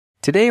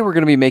Today we're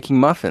going to be making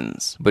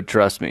muffins, but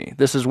trust me,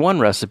 this is one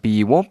recipe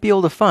you won't be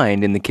able to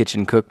find in the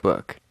kitchen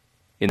cookbook.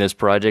 In this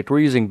project,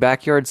 we're using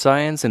backyard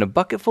science and a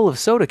bucket full of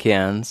soda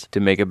cans to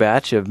make a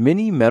batch of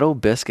mini metal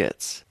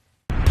biscuits.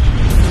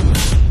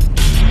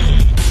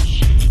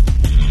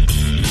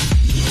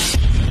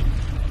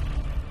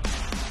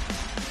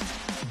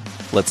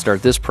 Let's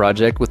start this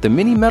project with the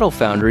mini metal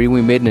foundry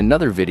we made in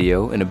another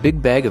video and a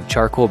big bag of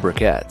charcoal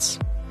briquettes.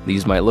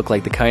 These might look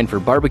like the kind for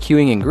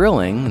barbecuing and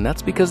grilling, and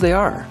that's because they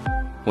are.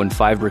 When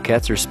 5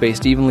 briquettes are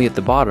spaced evenly at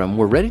the bottom,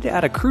 we're ready to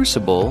add a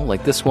crucible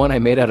like this one I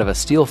made out of a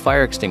steel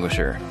fire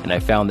extinguisher, and I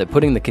found that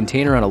putting the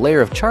container on a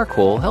layer of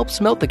charcoal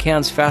helps melt the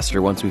cans faster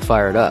once we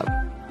fire it up.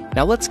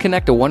 Now let's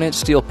connect a 1-inch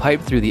steel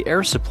pipe through the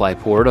air supply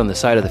port on the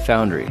side of the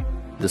foundry.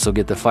 This will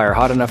get the fire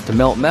hot enough to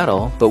melt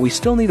metal, but we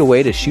still need a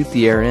way to shoot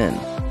the air in.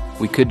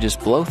 We could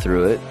just blow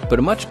through it, but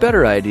a much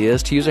better idea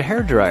is to use a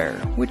hairdryer,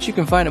 which you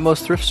can find at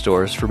most thrift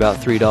stores for about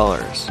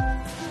 $3.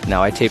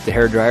 Now I taped the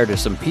hairdryer to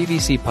some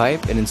PVC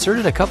pipe and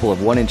inserted a couple of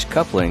 1-inch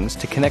couplings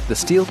to connect the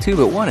steel tube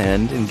at one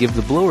end and give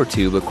the blower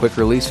tube a quick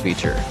release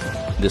feature.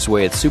 This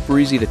way it's super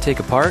easy to take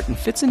apart and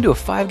fits into a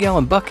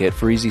 5-gallon bucket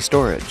for easy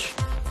storage.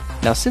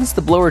 Now since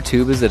the blower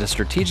tube is at a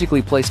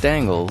strategically placed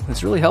angle,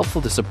 it's really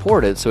helpful to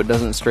support it so it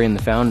doesn't strain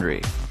the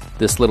foundry.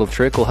 This little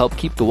trick will help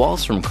keep the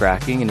walls from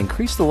cracking and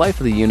increase the life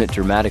of the unit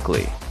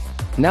dramatically.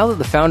 Now that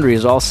the foundry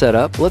is all set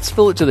up, let's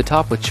fill it to the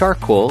top with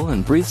charcoal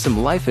and breathe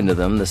some life into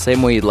them the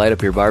same way you'd light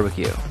up your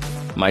barbecue.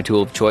 My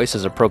tool of choice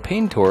is a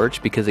propane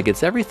torch because it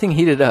gets everything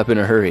heated up in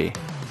a hurry.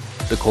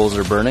 The coals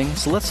are burning,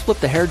 so let's flip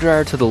the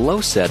hairdryer to the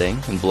low setting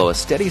and blow a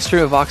steady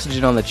stream of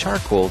oxygen on the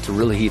charcoal to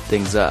really heat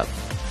things up.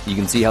 You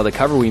can see how the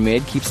cover we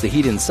made keeps the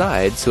heat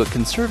inside so it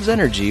conserves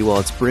energy while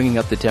it's bringing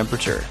up the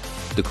temperature.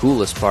 The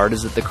coolest part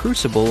is that the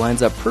crucible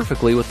lines up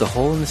perfectly with the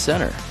hole in the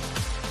center.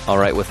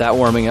 Alright, with that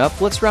warming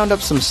up, let's round up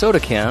some soda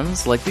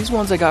cans, like these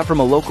ones I got from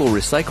a local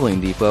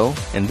recycling depot,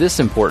 and this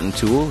important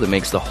tool that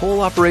makes the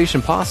whole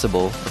operation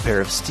possible, a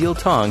pair of steel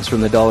tongs from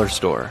the dollar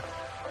store.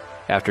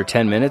 After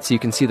 10 minutes, you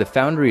can see the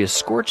foundry is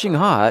scorching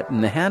hot,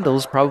 and the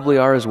handles probably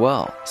are as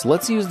well. So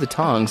let's use the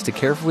tongs to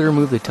carefully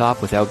remove the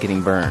top without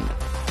getting burned.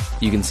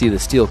 You can see the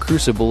steel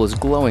crucible is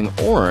glowing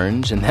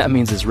orange, and that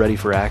means it's ready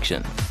for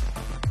action.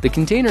 The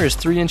container is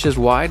 3 inches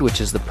wide, which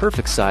is the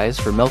perfect size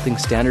for melting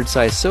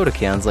standard-sized soda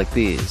cans like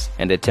these,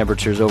 and at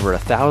temperatures over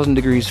 1,000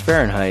 degrees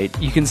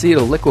Fahrenheit, you can see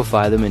it'll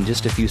liquefy them in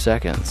just a few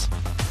seconds.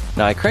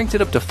 Now I cranked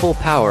it up to full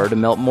power to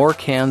melt more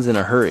cans in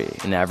a hurry,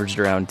 and averaged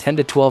around 10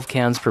 to 12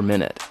 cans per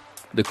minute.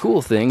 The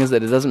cool thing is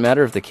that it doesn't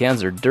matter if the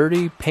cans are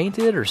dirty,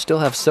 painted, or still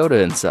have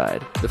soda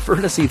inside. The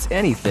furnace eats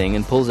anything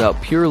and pulls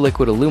out pure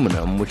liquid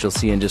aluminum, which you'll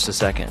see in just a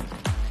second.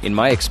 In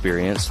my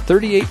experience,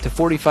 38 to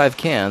 45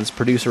 cans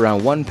produce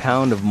around 1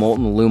 pound of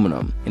molten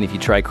aluminum, and if you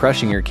try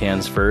crushing your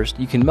cans first,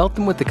 you can melt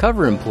them with the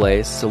cover in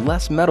place so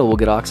less metal will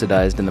get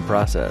oxidized in the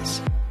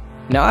process.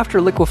 Now after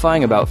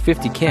liquefying about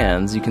 50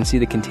 cans, you can see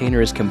the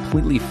container is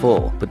completely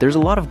full, but there's a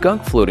lot of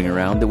gunk floating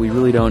around that we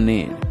really don't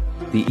need.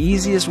 The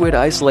easiest way to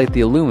isolate the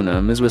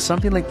aluminum is with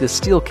something like this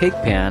steel cake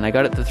pan I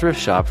got at the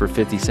thrift shop for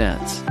 50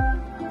 cents.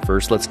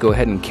 First, let's go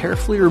ahead and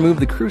carefully remove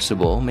the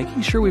crucible,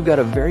 making sure we've got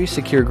a very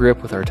secure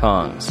grip with our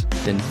tongs.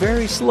 Then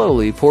very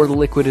slowly pour the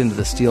liquid into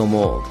the steel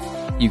mold.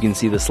 You can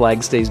see the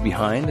slag stays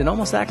behind and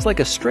almost acts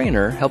like a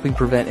strainer, helping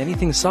prevent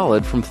anything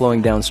solid from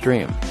flowing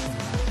downstream.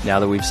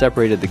 Now that we've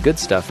separated the good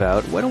stuff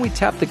out, why don't we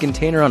tap the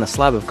container on a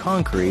slab of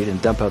concrete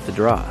and dump out the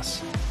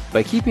dross.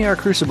 By keeping our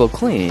crucible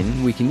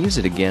clean, we can use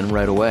it again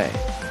right away.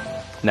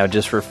 Now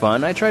just for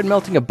fun, I tried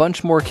melting a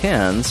bunch more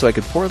cans so I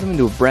could pour them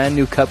into a brand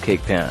new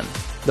cupcake pan.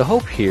 The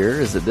hope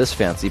here is that this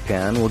fancy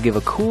pan will give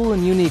a cool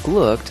and unique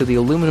look to the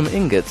aluminum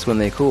ingots when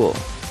they cool.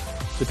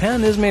 The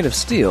pan is made of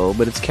steel,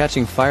 but it's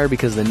catching fire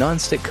because the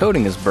non-stick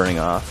coating is burning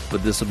off,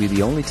 but this will be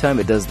the only time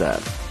it does that.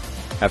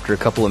 After a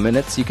couple of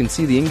minutes, you can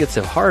see the ingots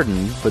have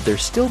hardened, but they're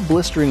still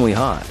blisteringly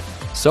hot.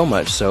 So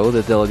much so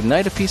that they'll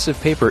ignite a piece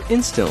of paper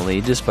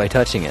instantly just by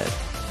touching it.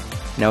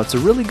 Now it's a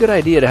really good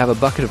idea to have a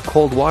bucket of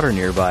cold water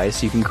nearby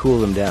so you can cool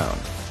them down.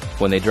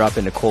 When they drop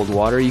into cold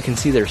water, you can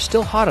see they're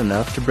still hot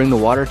enough to bring the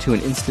water to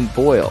an instant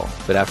boil,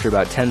 but after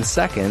about 10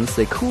 seconds,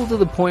 they cool to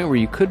the point where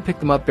you could pick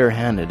them up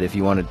barehanded if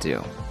you wanted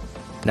to.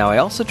 Now I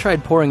also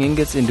tried pouring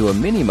ingots into a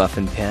mini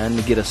muffin pan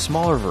to get a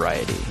smaller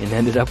variety, and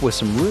ended up with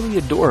some really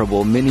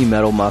adorable mini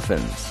metal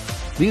muffins.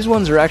 These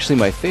ones are actually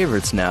my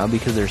favorites now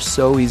because they're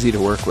so easy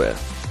to work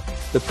with.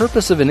 The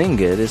purpose of an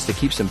ingot is to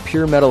keep some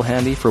pure metal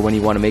handy for when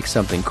you want to make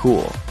something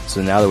cool.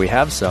 So now that we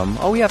have some,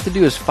 all we have to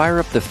do is fire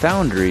up the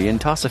foundry and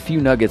toss a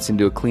few nuggets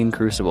into a clean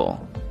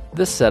crucible.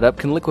 This setup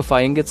can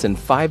liquefy ingots in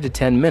 5 to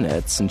 10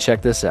 minutes, and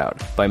check this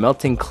out. By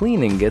melting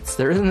clean ingots,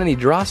 there isn't any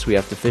dross we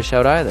have to fish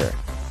out either.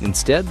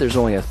 Instead, there's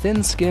only a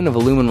thin skin of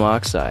aluminum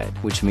oxide,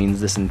 which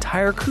means this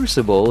entire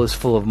crucible is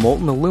full of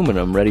molten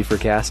aluminum ready for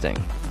casting.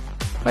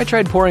 I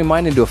tried pouring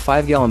mine into a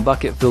 5-gallon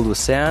bucket filled with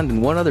sand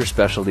and one other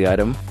specialty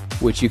item,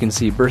 which you can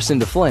see bursts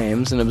into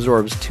flames and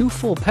absorbs 2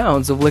 full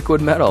pounds of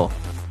liquid metal.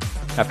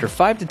 After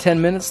 5 to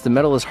 10 minutes, the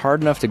metal is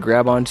hard enough to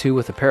grab onto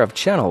with a pair of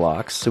channel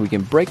locks so we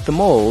can break the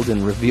mold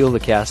and reveal the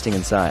casting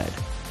inside.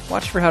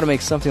 Watch for how to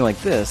make something like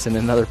this in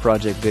another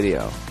project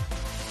video.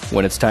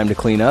 When it's time to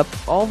clean up,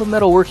 all the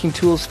metal working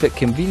tools fit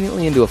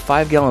conveniently into a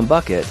 5-gallon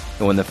bucket,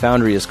 and when the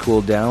foundry is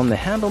cooled down, the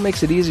handle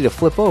makes it easy to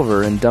flip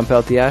over and dump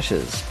out the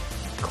ashes.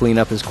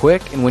 Cleanup is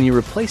quick, and when you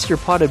replace your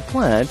potted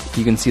plant,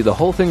 you can see the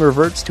whole thing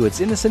reverts to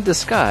its innocent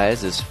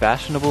disguise as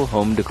fashionable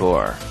home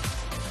decor.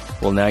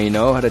 Well, now you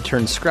know how to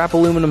turn scrap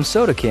aluminum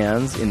soda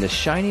cans into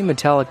shiny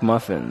metallic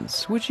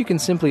muffins, which you can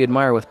simply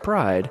admire with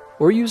pride,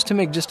 or use to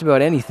make just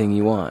about anything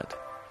you want.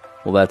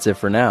 Well, that's it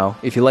for now.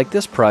 If you like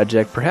this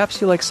project, perhaps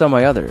you like some of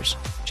my others.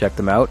 Check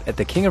them out at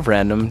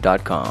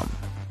thekingofrandom.com.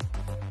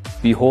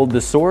 Behold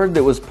the sword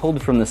that was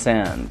pulled from the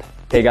sand.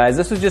 Hey guys,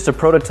 this was just a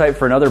prototype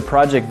for another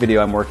project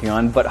video I'm working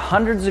on, but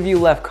hundreds of you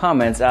left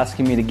comments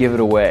asking me to give it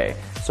away.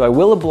 So I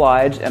will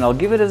oblige, and I'll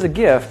give it as a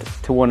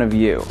gift to one of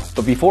you.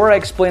 But before I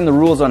explain the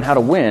rules on how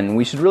to win,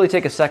 we should really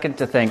take a second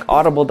to thank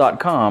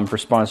Audible.com for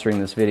sponsoring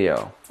this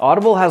video.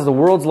 Audible has the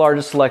world's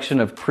largest selection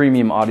of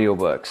premium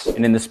audiobooks,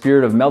 and in the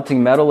spirit of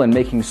melting metal and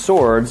making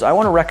swords, I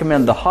want to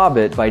recommend The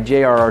Hobbit by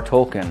J.R.R.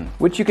 Tolkien,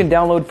 which you can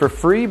download for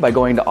free by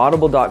going to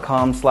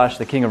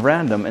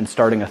audible.com/thekingofrandom and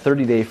starting a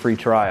 30-day free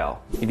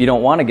trial. If you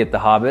don't want to get The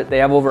Hobbit, they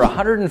have over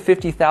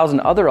 150,000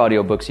 other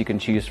audiobooks you can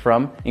choose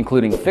from,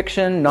 including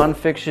fiction,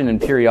 non-fiction, and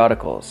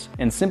periodicals.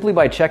 And simply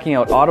by checking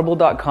out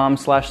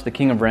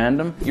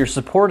audible.com/thekingofrandom, you're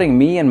supporting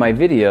me and my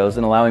videos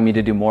and allowing me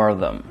to do more of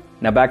them.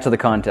 Now back to the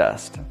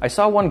contest. I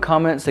saw one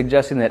comment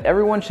suggesting that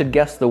everyone should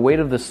guess the weight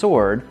of the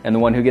sword, and the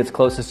one who gets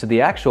closest to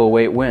the actual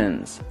weight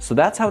wins. So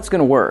that's how it's going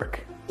to work.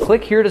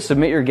 Click here to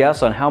submit your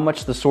guess on how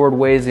much the sword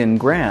weighs in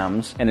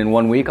grams, and in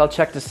 1 week I'll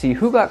check to see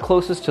who got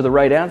closest to the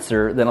right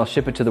answer, then I'll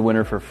ship it to the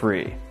winner for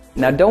free.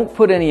 Now don't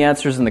put any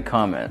answers in the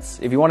comments.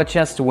 If you want a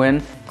chance to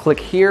win, click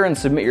here and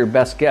submit your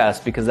best guess,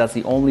 because that's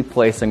the only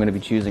place I'm going to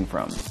be choosing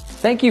from.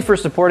 Thank you for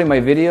supporting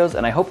my videos,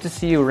 and I hope to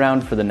see you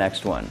around for the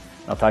next one.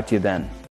 I'll talk to you then.